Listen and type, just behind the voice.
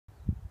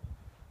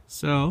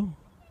So,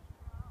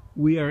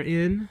 we are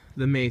in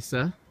the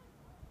mesa,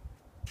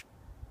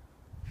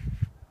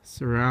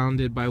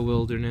 surrounded by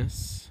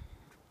wilderness,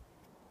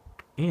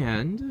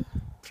 and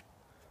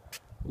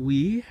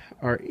we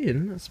are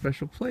in a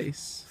special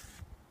place.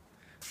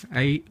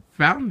 I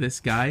found this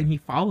guy and he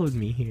followed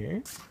me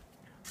here.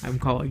 I'm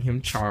calling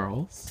him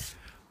Charles,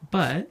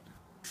 but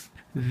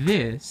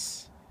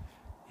this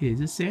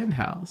is a sand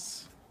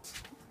house.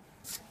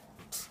 Let's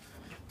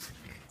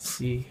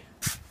see,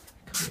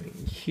 coming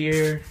in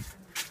here,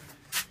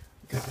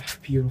 got a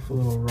beautiful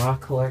little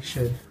rock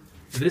collection.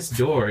 This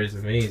door is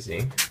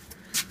amazing.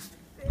 It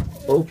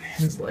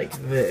opens like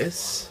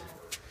this.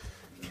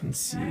 You can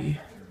see.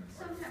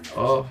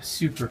 Oh,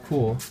 super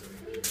cool.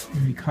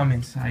 When you come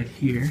inside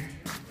here,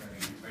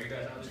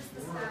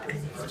 and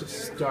you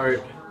just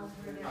start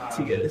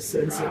to get a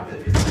sense of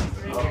it.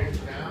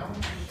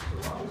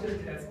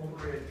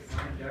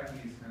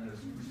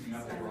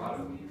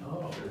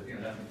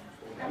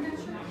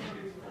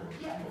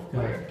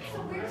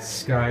 Got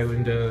sky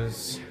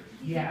windows.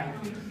 I'm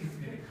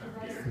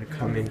gonna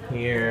come in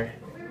here.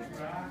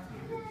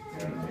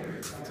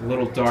 It's a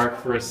little dark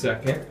for a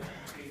second.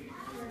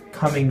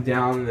 Coming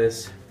down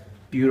this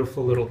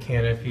beautiful little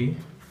canopy,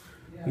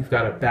 we've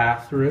got a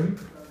bathroom,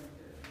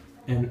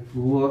 and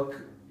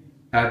look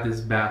at this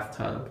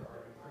bathtub.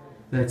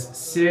 That's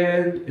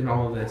sand and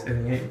all of this.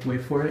 And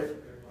wait for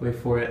it. Wait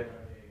for it.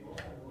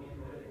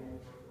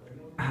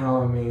 How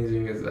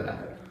amazing is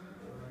that?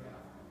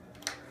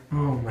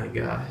 Oh my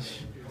gosh.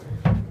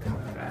 Come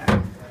back.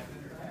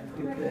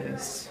 Look at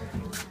this.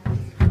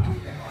 Look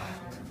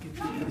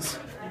at these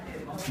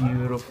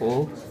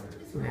beautiful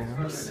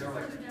lamps.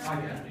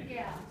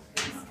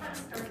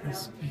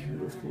 This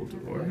beautiful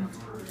door.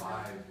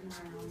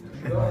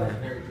 And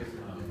then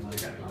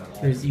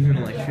there's even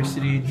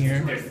electricity in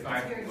here.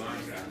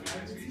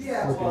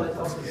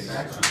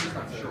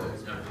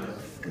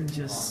 And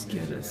just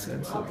get a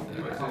sense of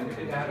that. Oh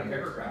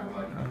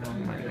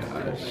my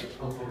gosh.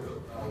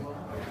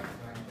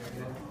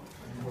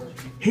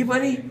 Hey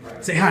buddy,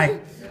 say hi.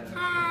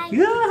 Hi.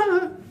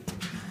 Yeah.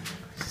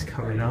 Just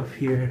coming up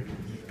here.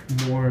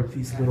 More of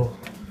these little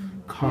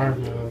car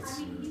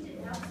modes.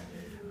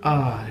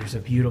 Ah, there's a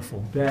beautiful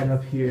bed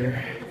up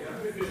here.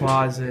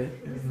 Closet,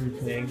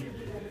 everything.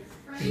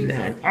 And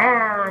then,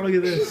 look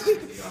at this.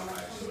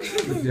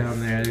 Look down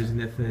there, there's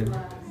nothing.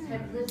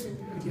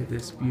 Look at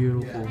this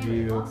beautiful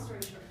view.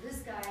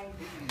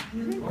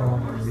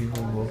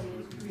 Unbelievable.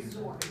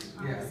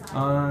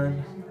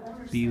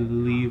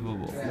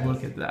 Unbelievable.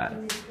 Look at that.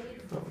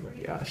 Oh my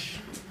gosh.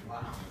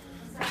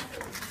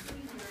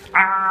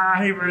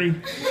 Hey buddy.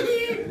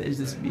 There's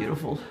this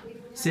beautiful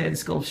sand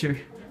sculpture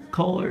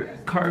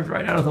carved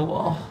right out of the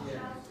wall.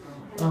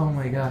 Oh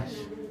my gosh.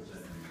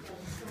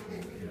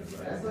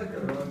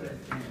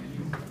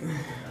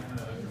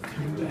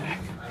 Come back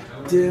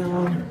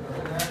down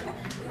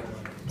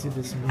to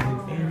this main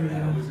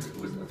area.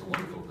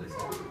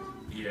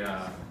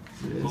 Yeah.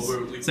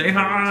 Say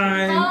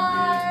hi!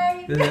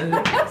 Hi! The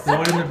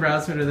one in the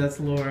brown sweater, that's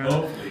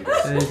Laura.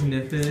 There's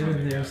Niffin,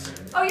 and there's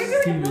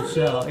Steve and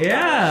Shel.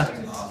 Yeah!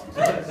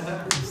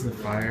 There's the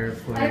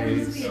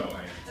fireplace.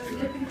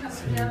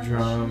 Some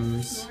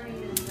drums.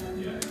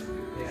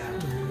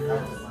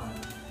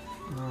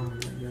 Oh my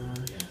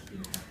gosh.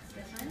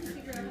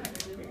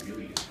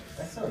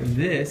 And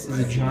this is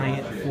a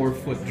giant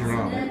 4-foot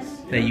drum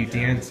that you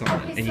dance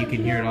on, and you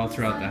can hear it all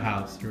throughout the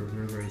house. It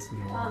reverberates in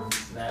the walls.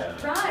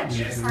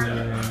 It's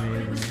really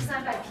amazing.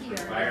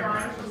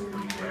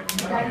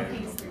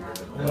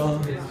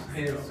 Well,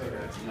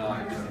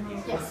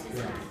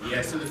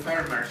 Yeah, so the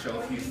fire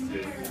marshal used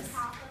to.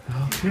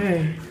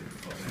 okay.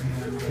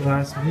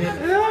 Last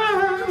minute.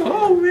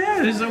 Oh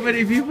man, there's so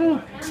many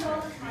people.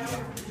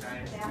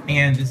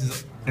 And this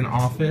is an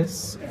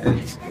office.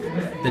 And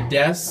the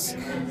desk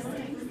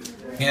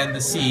and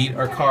the seat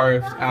are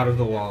carved out of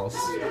the walls.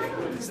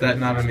 Is that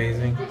not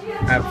amazing?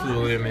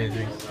 Absolutely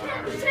amazing.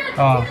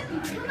 Oh,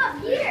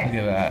 look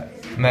at that.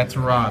 And that's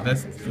Ra.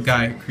 That's the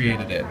guy who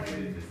created it.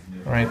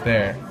 Right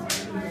there.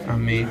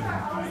 Amazing.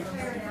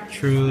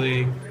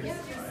 Truly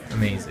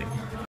amazing.